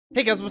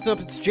Hey guys, what's up?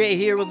 It's Jay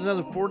here with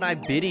another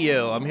Fortnite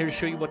video. I'm here to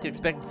show you what to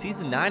expect in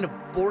Season 9 of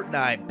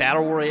Fortnite,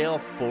 Battle Royale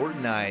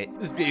Fortnite.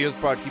 This video is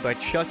brought to you by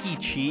Chuck E.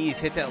 Cheese.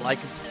 Hit that like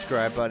and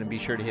subscribe button and be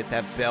sure to hit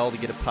that bell to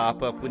get a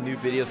pop-up when new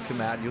videos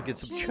come out. You'll get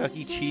some Chuck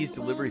E. Cheese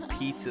delivery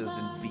pizzas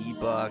and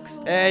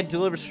V-Bucks and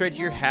delivered straight to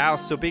your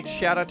house. So big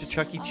shout out to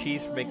Chuck E.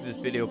 Cheese for making this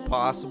video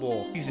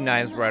possible. Season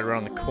 9 is right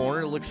around the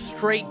corner. It looks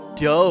straight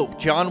dope.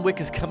 John Wick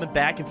is coming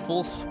back in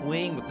full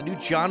swing with the new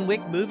John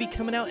Wick movie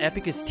coming out.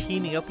 Epic is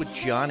teaming up with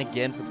John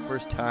again for the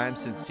first time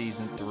since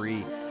Season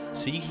 3.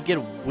 So you can get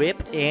a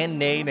whip and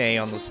nay-nay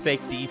on those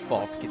fake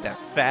defaults. Get that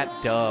fat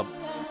dub.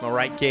 Am I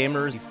right,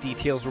 gamers? These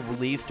details were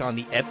released on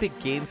the Epic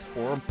Games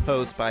forum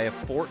post by a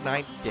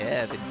Fortnite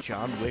dev, and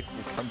John Wick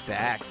will come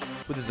back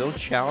with his own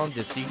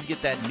challenges. So you can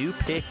get that new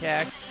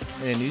pickaxe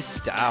and a new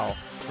style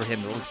for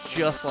him that looks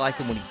just like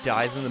him when he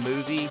dies in the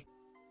movie.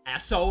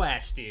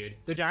 SOS, dude.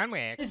 The John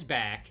Wick is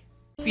back.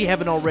 If you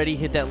haven't already,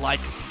 hit that like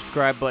and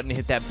subscribe button,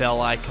 hit that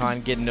bell icon,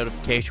 get a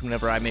notification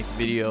whenever I make a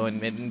video in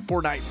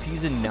Fortnite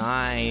Season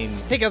 9.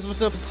 Hey guys,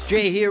 what's up? It's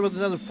Jay here with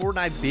another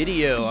Fortnite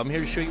video. I'm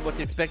here to show you what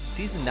to expect in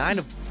Season 9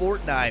 of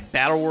Fortnite,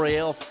 Battle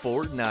Royale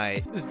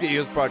Fortnite. This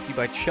video is brought to you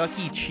by Chuck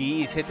E.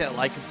 Cheese. Hit that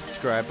like and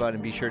subscribe button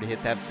and be sure to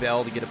hit that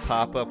bell to get a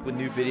pop-up when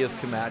new videos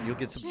come out. You'll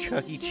get some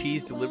Chuck E.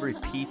 Cheese delivery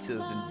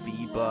pizzas and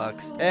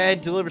V-Bucks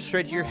and delivered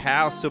straight to your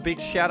house. So big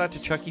shout out to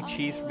Chuck E.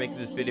 Cheese for making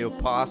this video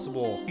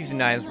possible. Season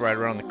 9 is right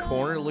around the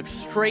corner. It looks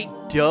straight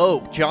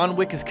dope. John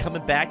Wick is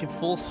coming back in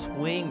full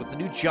swing with the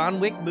new John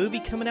Wick movie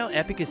coming out.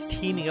 Epic is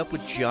teaming up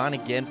with John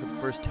again for the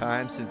first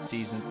time since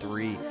Season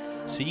 3.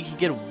 So you can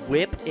get a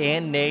whip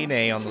and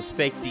nay-nay on those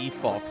fake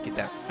defaults. Get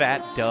that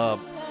fat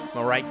dub. Am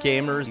I right,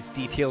 gamers? These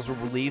details were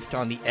released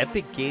on the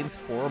Epic Games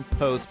forum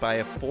post by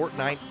a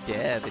Fortnite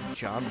dev, and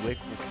John Wick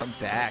will come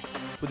back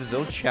with his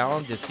own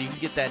challenges. So you can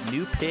get that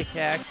new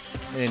pickaxe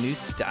and a new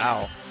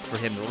style for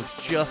him that looks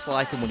just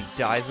like him when he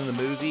dies in the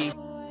movie.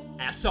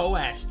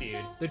 SOS, dude.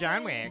 The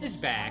John Wick is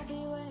back.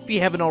 If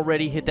you haven't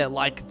already, hit that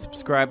like and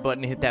subscribe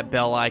button, hit that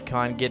bell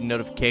icon, get a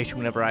notification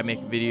whenever I make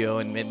a video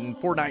in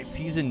Fortnite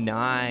Season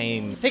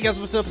 9. Hey guys,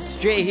 what's up? It's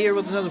Jay here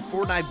with another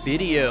Fortnite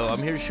video. I'm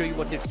here to show you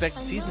what to expect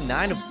in Season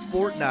 9 of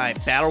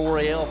Fortnite, Battle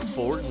Royale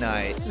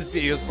Fortnite. This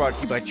video is brought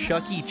to you by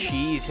Chuck E.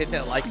 Cheese. Hit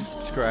that like and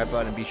subscribe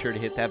button and be sure to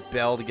hit that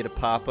bell to get a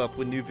pop-up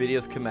when new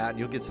videos come out. And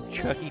you'll get some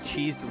Chuck E.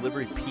 Cheese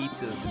delivery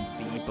pizzas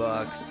and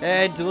V-Bucks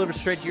and delivered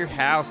straight to your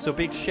house. So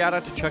big shout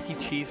out to Chuck E.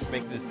 Cheese for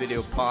making this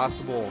video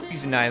possible.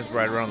 Season 9 is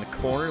right around the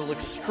corner. It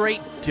looks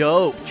straight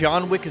dope.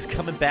 John Wick is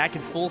coming back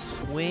in full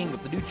swing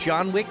with the new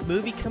John Wick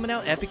movie coming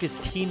out. Epic is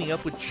teaming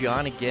up with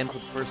John again for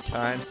the first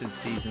time since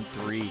Season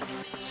 3.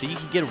 So you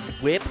can get a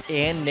whip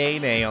and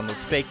nay-nay on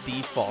those fake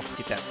defaults.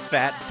 Get that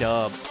fat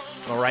dub.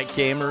 Alright,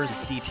 gamers,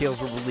 these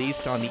details were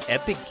released on the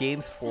Epic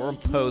Games forum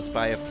post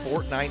by a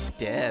Fortnite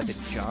dev,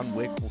 and John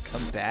Wick will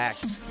come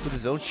back with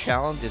his own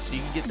challenges. So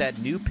you can get that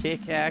new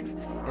pickaxe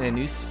and a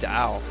new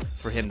style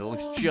for him that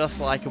looks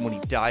just like him when he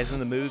dies in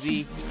the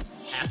movie.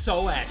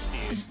 SOS,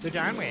 dude. The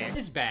John Wick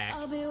is back.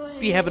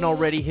 If you haven't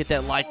already, hit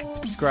that like and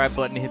subscribe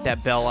button, hit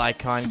that bell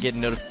icon, get a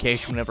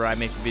notification whenever I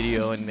make a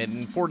video in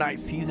Fortnite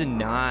Season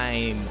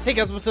 9. Hey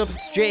guys, what's up?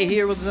 It's Jay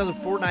here with another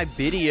Fortnite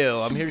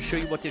video. I'm here to show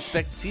you what to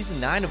expect in Season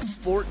 9 of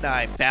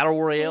Fortnite, Battle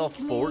Royale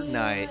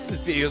Fortnite.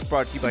 This video is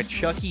brought to you by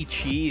Chuck E.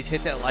 Cheese.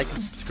 Hit that like and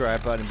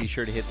subscribe button and be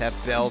sure to hit that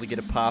bell to get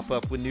a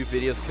pop-up when new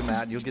videos come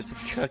out. And you'll get some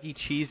Chuck E.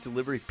 Cheese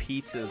delivery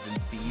pizzas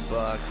and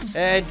V-Bucks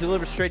and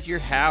delivered straight to your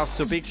house.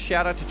 So big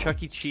shout out to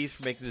Chuck E. Cheese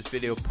for making this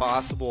video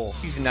possible.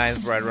 Season 9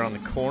 is right around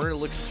the corner. It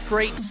looks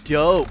straight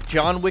dope.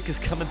 John Wick is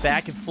coming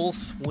back in full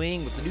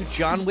swing with the new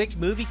John Wick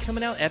movie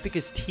coming out. Epic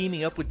is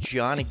teaming up with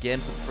John again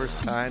for the first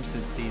time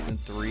since Season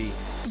 3.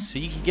 So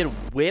you can get a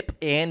whip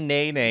and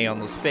nay-nay on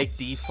those fake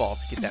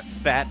defaults. Get that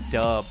fat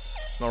dub.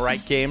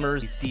 Alright,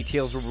 gamers, these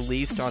details were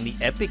released on the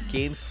Epic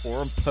Games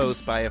forum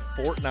post by a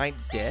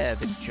Fortnite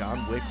dev, and John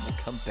Wick will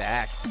come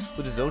back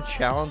with his own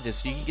challenges.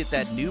 So you can get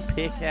that new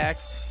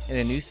pickaxe and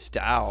a new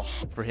style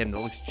for him that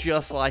looks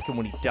just like him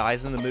when he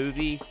dies in the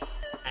movie.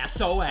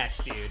 SOS,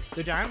 dude.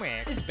 The John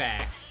Wick is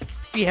back.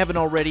 If you haven't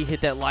already, hit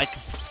that like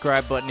and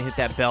subscribe button, hit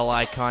that bell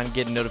icon,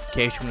 get a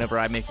notification whenever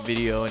I make a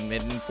video in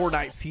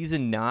Fortnite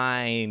Season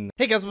 9.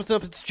 Hey guys, what's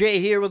up? It's Jay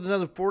here with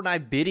another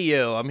Fortnite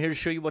video. I'm here to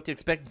show you what to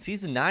expect in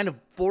Season 9 of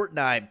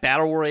Fortnite,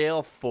 Battle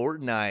Royale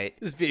Fortnite.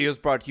 This video is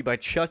brought to you by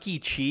Chuck E.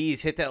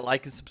 Cheese. Hit that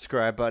like and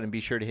subscribe button and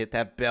be sure to hit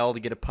that bell to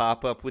get a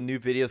pop-up when new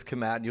videos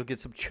come out. And you'll get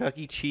some Chuck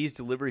E. Cheese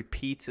delivery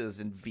pizzas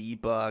and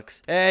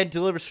V-Bucks and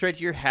delivered straight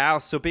to your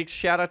house. So big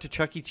shout out to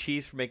Chuck E.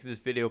 Cheese for making this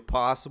video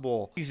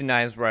possible. Season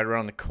 9 is right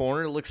around the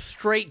corner. It looks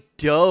straight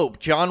dope.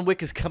 John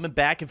Wick is coming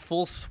back in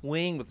full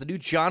swing with the new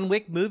John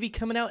Wick movie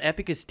coming out.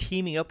 Epic is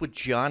teaming up with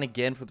John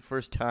again for the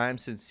first time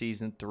since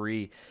Season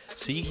 3.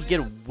 So you can get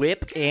a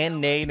whip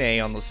and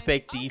nay-nay on those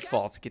fake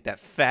defaults. Get that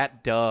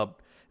fat dub.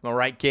 Am I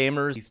right,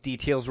 gamers? These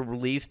details were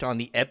released on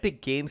the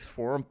Epic Games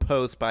forum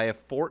post by a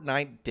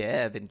Fortnite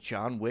dev, and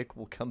John Wick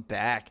will come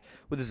back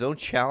with his own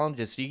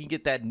challenges. So you can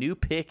get that new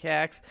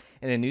pickaxe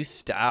and a new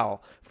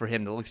style for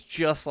him that looks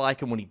just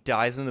like him when he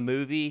dies in the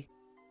movie.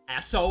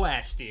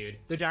 SOS, dude.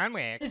 The John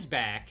Wick is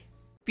back.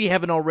 If you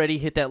haven't already,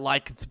 hit that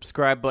like and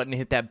subscribe button,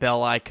 hit that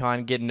bell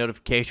icon, get a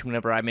notification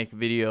whenever I make a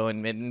video,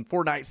 and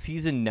Fortnite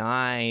Season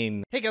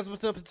 9. Hey guys,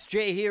 what's up? It's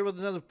Jay here with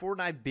another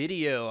Fortnite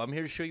video. I'm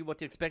here to show you what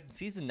to expect in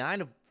Season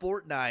 9 of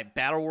Fortnite,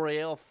 Battle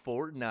Royale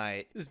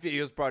Fortnite. This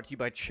video is brought to you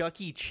by Chuck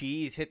E.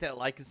 Cheese. Hit that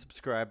like and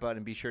subscribe button,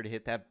 and be sure to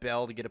hit that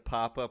bell to get a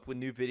pop-up when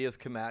new videos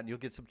come out, and you'll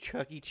get some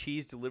Chuck E.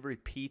 Cheese delivery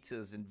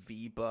pizzas and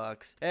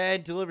V-Bucks,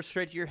 and deliver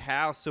straight to your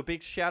house. So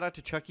big shout out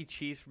to Chuck E.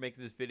 Cheese for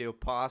making this video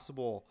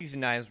possible. Season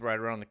 9 is right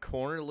around the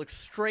corner. It looks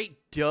straight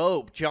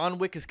dope. John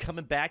Wick is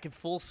coming back in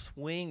full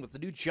swing with the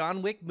new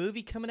John Wick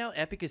movie coming out.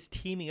 Epic is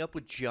teaming up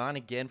with John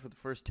again for the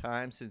first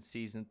time since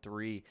Season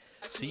 3.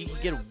 So you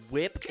can get a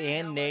whip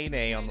and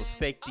nay-nay on those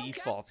fake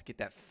defaults to get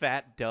that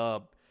fat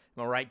dub.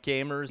 Am I right,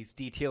 gamers? These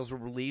details were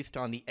released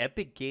on the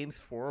Epic Games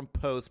forum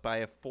post by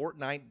a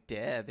Fortnite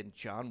dev, and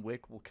John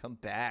Wick will come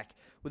back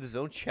with his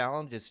own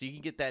challenges, so you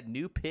can get that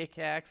new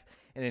pickaxe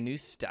and a new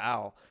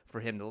style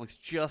for him that looks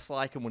just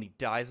like him when he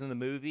dies in the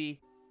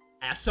movie.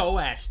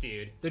 SOS,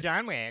 dude. The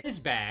John Wick is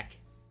back.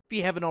 If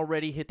you haven't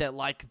already, hit that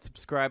like and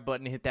subscribe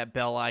button, hit that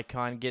bell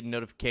icon, get a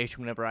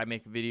notification whenever I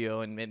make a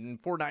video,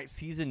 and Fortnite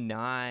Season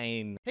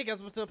 9. Hey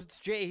guys, what's up? It's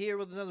Jay here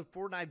with another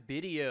Fortnite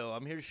video.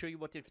 I'm here to show you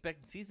what to expect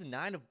in Season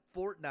 9 of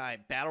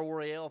Fortnite, Battle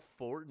Royale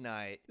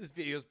Fortnite. This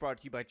video is brought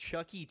to you by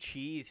Chuck E.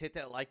 Cheese. Hit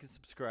that like and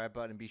subscribe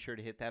button, and be sure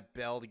to hit that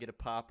bell to get a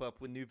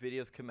pop-up when new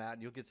videos come out,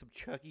 and you'll get some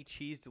Chuck E.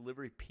 Cheese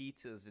delivery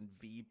pizzas and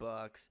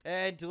V-Bucks,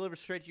 and deliver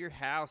straight to your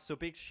house. So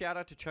big shout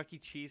out to Chuck E.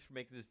 Cheese for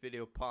making this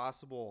video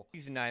possible.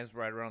 Season 9 is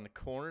right around the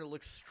corner. It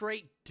looks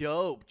straight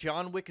dope.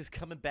 John Wick is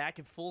coming back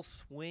in full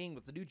swing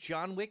with the new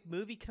John Wick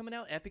movie coming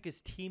out. Epic is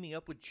teaming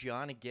up with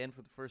John again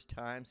for the first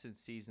time since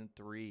Season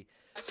 3.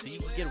 So you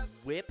can get a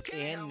whip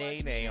and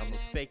nay-nay on those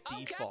fake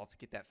defaults to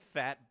get that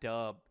fat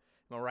dub.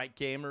 Am I right,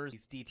 gamers?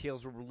 These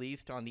details were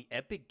released on the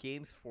Epic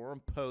Games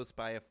forum post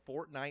by a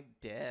Fortnite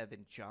dev,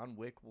 and John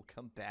Wick will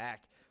come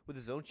back with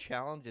his own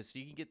challenges, so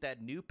you can get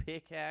that new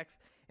pickaxe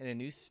and a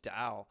new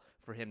style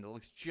for him that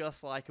looks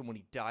just like him when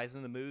he dies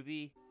in the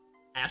movie.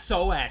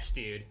 SOS,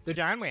 dude. The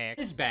John Wick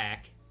is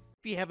back.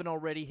 If you haven't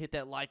already, hit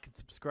that like and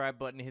subscribe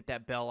button, hit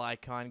that bell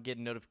icon, get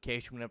a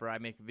notification whenever I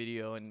make a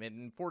video,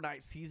 and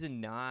Fortnite Season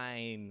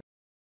 9.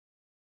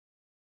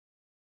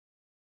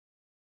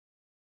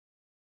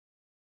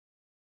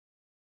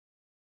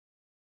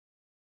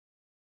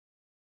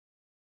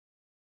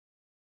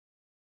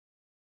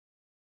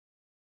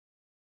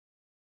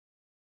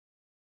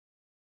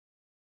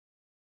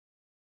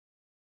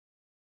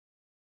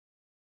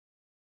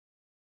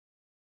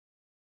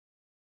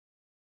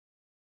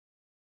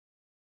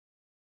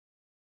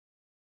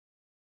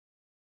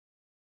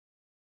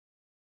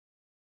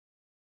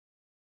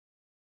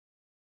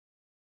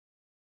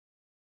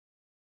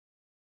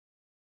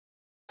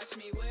 Watch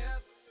me whip,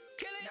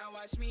 kill it. Now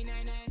watch me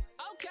nay nay.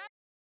 Okay.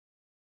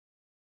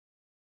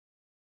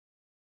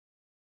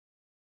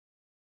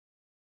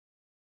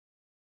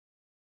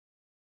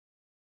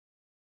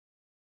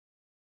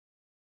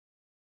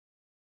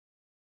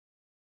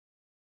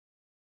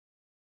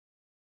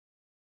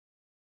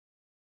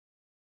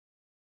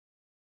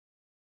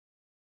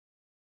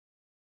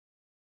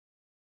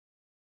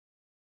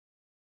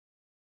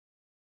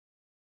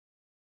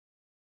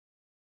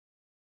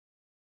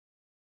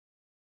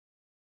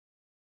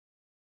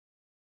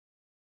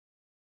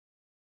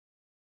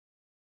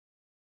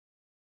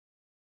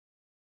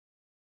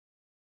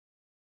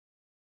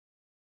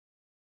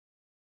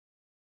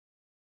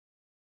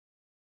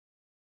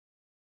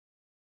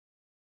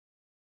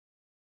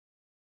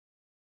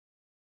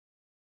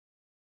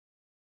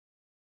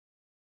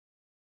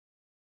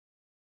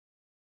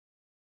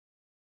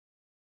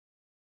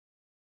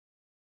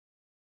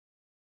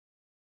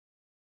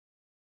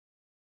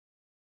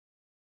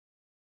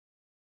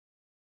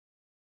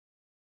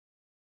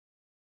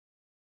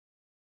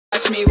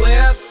 Watch me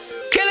whip,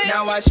 kill it.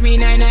 Now watch me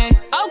nay nay.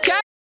 Okay.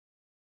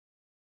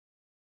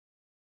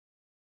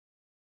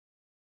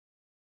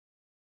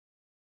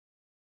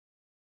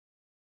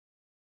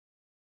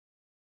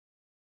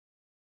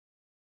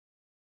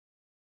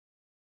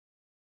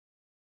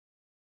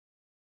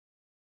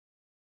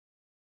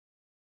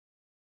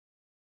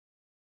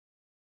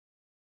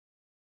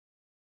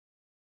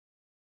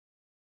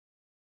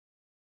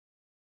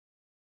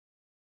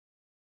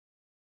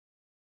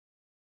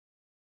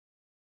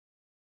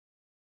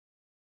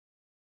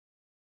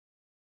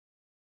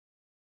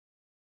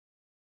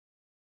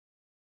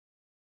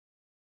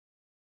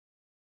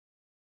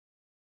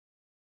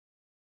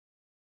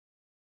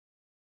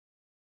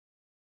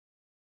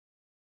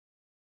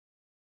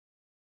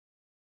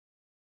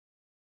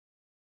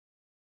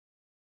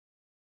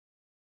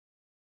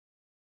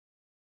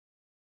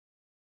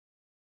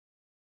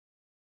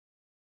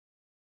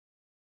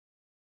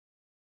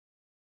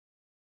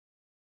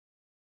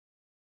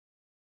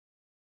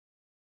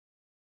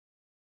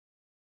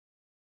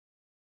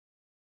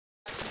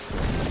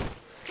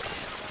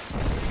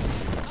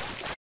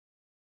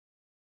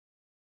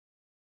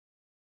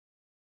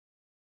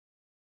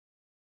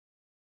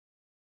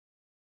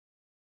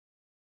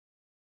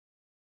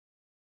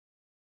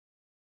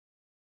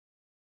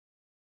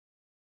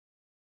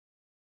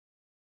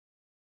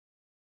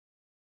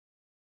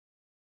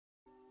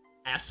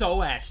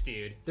 SOS,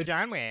 dude. The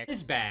John Wick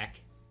is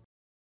back.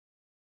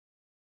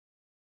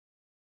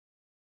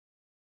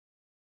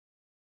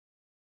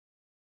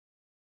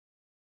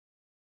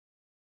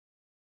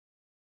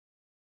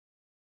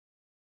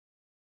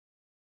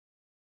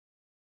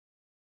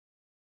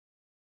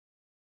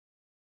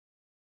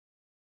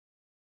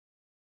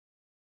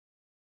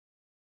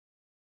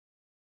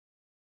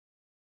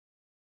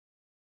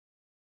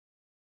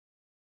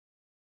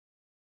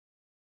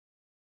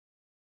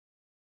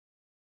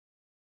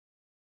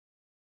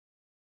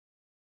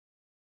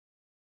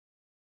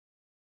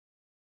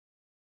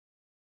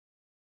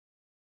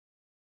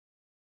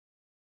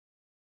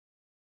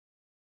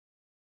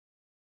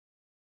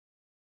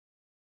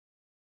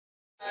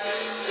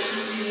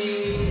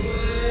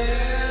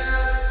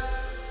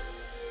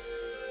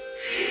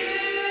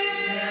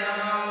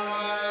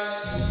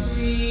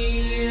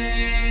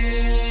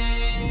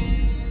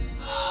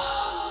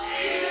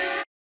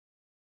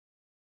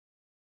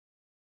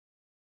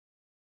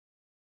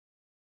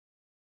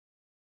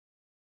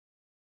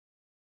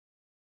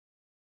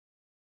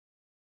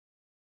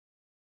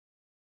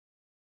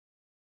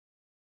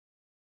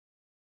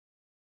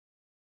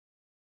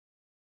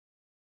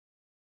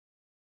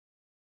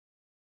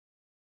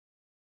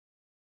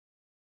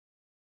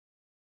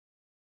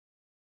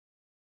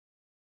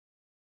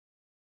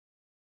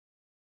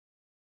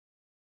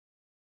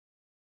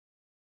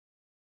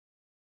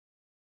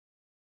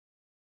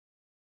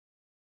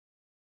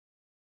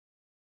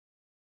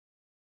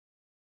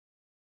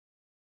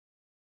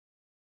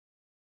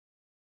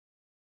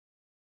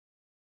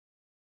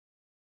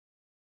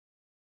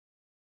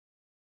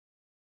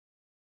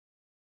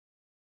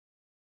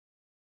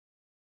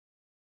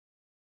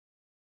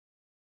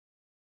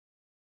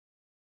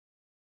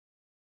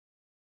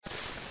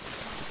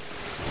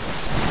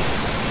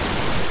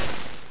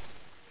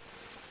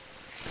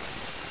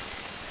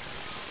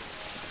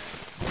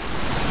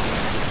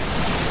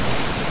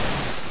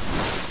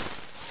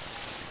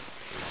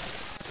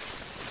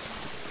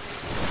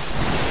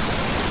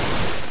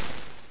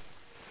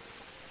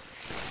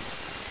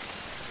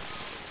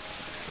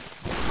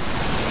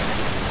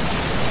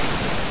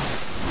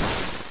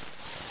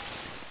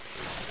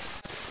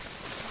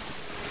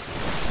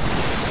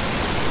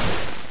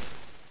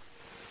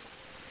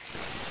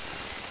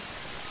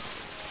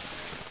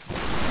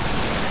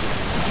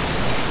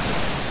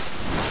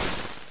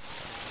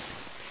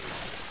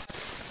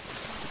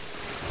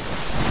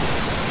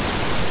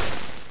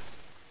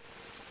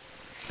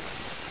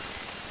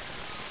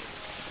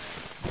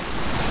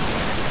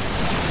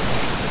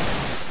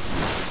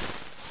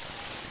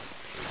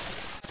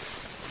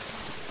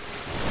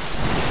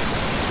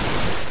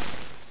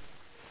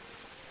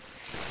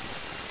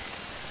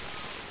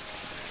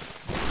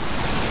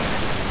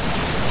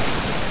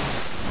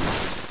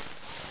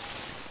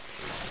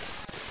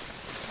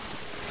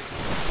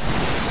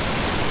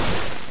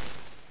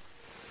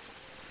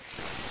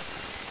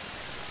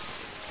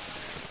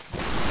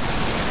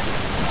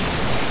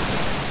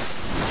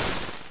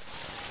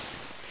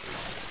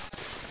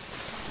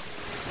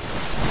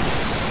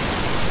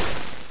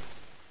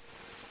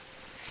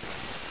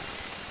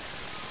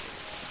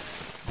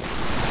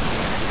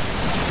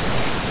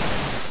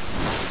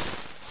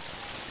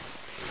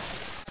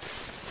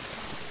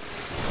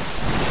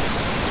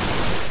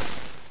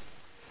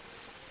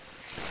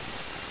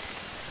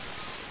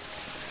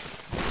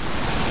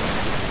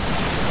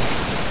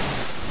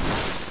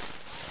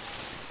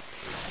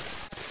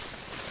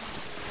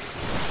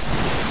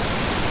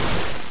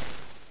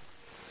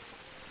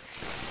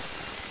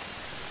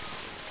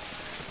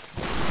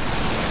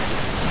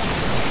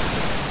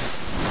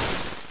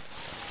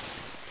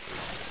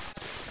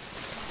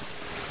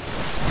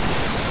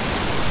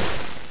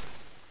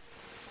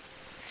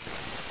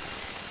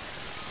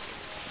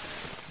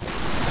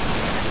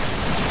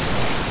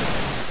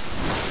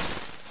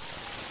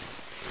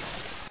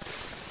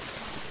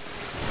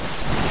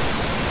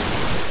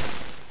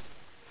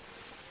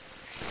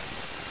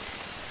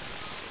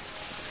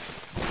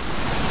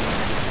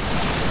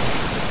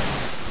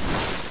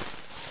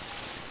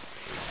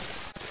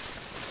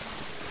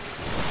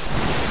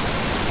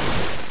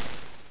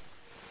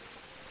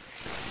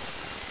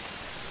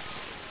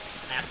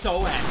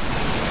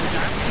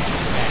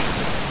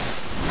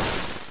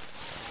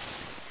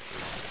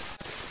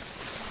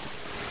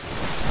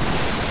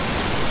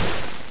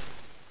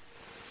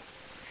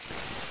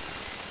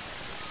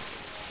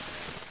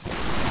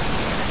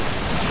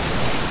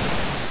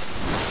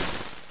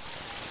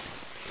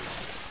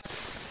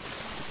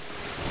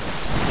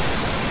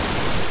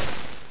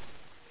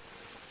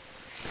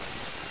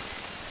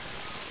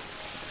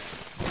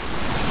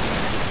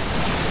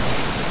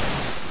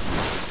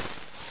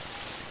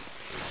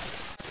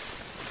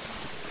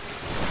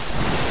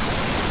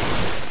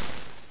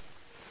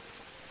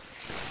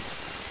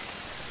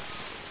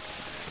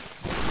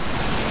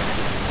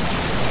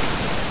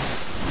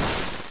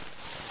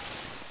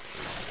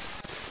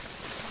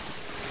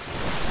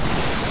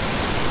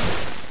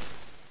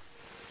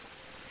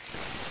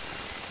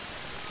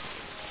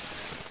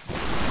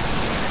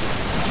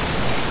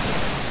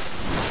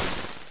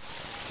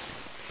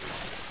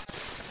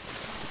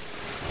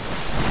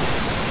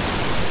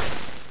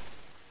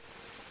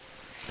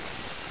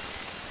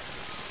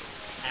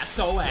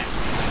 so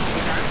ass.